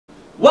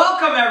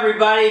Welcome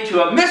everybody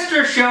to a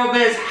Mr.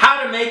 ShoBiz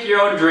how to make your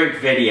own drink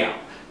video.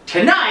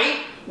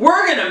 Tonight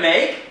we're going to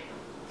make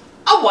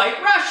a White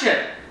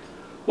Russian.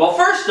 Well,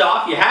 first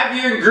off, you have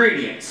your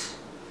ingredients.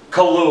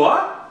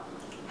 Kahlua,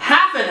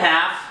 half and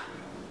half,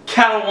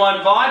 Kettle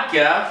One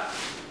vodka,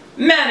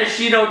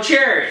 maraschino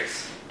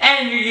cherries,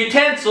 and your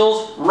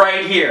utensils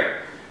right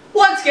here.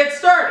 Let's get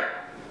started.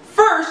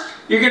 First,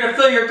 you're going to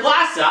fill your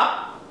glass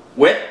up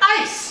with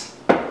ice.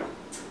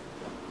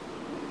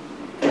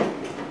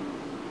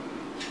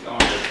 Go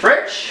into the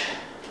fridge.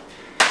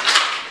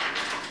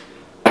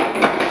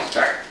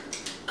 Start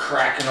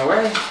cracking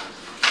away.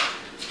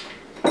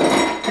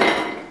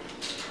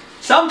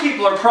 Some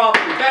people are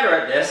probably better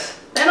at this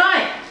than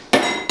I am.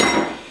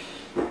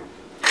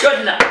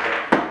 Good enough.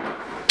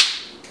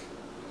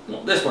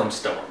 Well, this one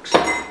still works.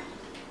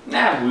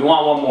 Now, we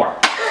want one more.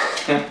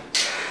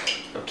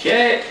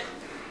 Okay.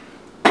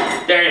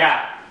 There you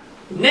have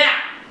it. Now,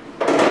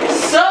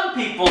 some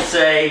people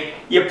say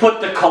you put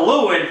the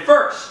Kahlua in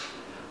first.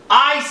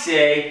 I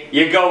say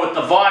you go with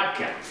the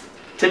vodka.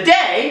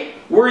 Today,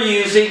 we're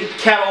using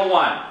Kettle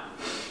One.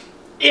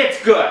 It's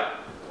good.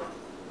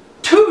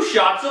 2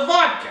 shots of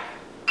vodka.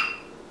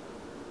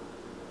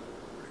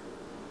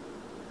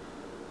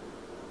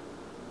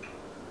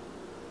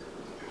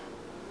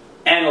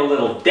 And a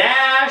little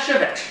dash of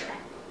extra.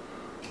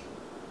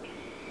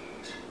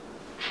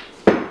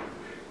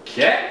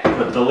 Okay,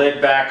 put the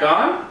lid back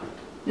on.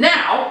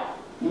 Now,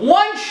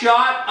 1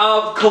 shot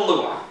of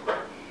Kahlua.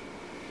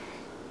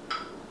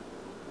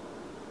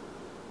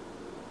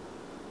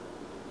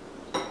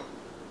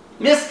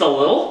 Missed a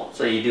little,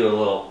 so you do a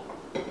little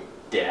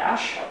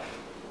dash.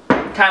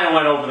 Kind of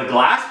went over the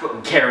glass, but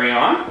we'll carry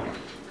on.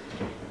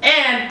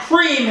 And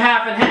cream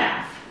half and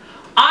half.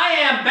 I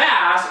Am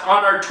Bass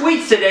on our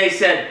tweets today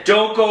said,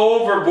 don't go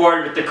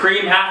overboard with the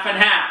cream half and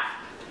half.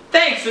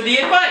 Thanks for the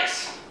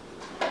advice.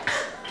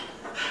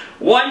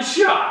 1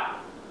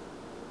 shot.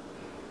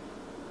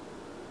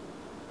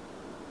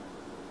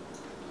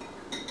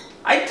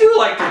 I do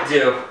like to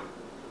do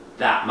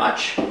that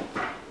much.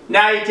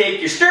 Now you take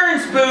your stirring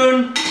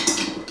spoon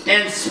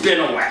and spin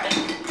away.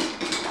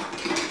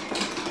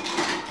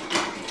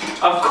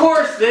 Of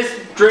course,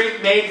 this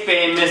drink made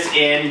famous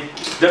in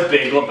The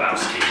Big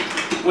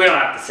Lebowski. We don't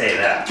have to say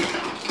that.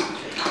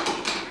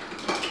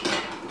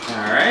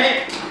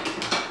 Alright,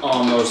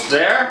 almost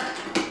there.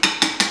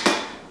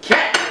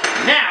 Okay,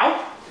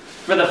 now,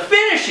 for the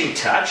finishing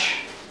touch,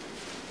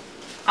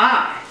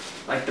 I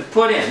like to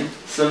put in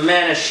some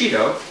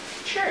maraschino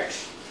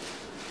cherries.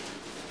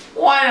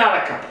 Why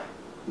not a couple?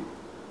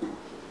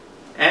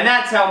 And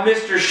that's how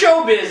Mr.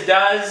 ShoBiz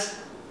does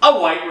a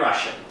White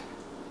Russian.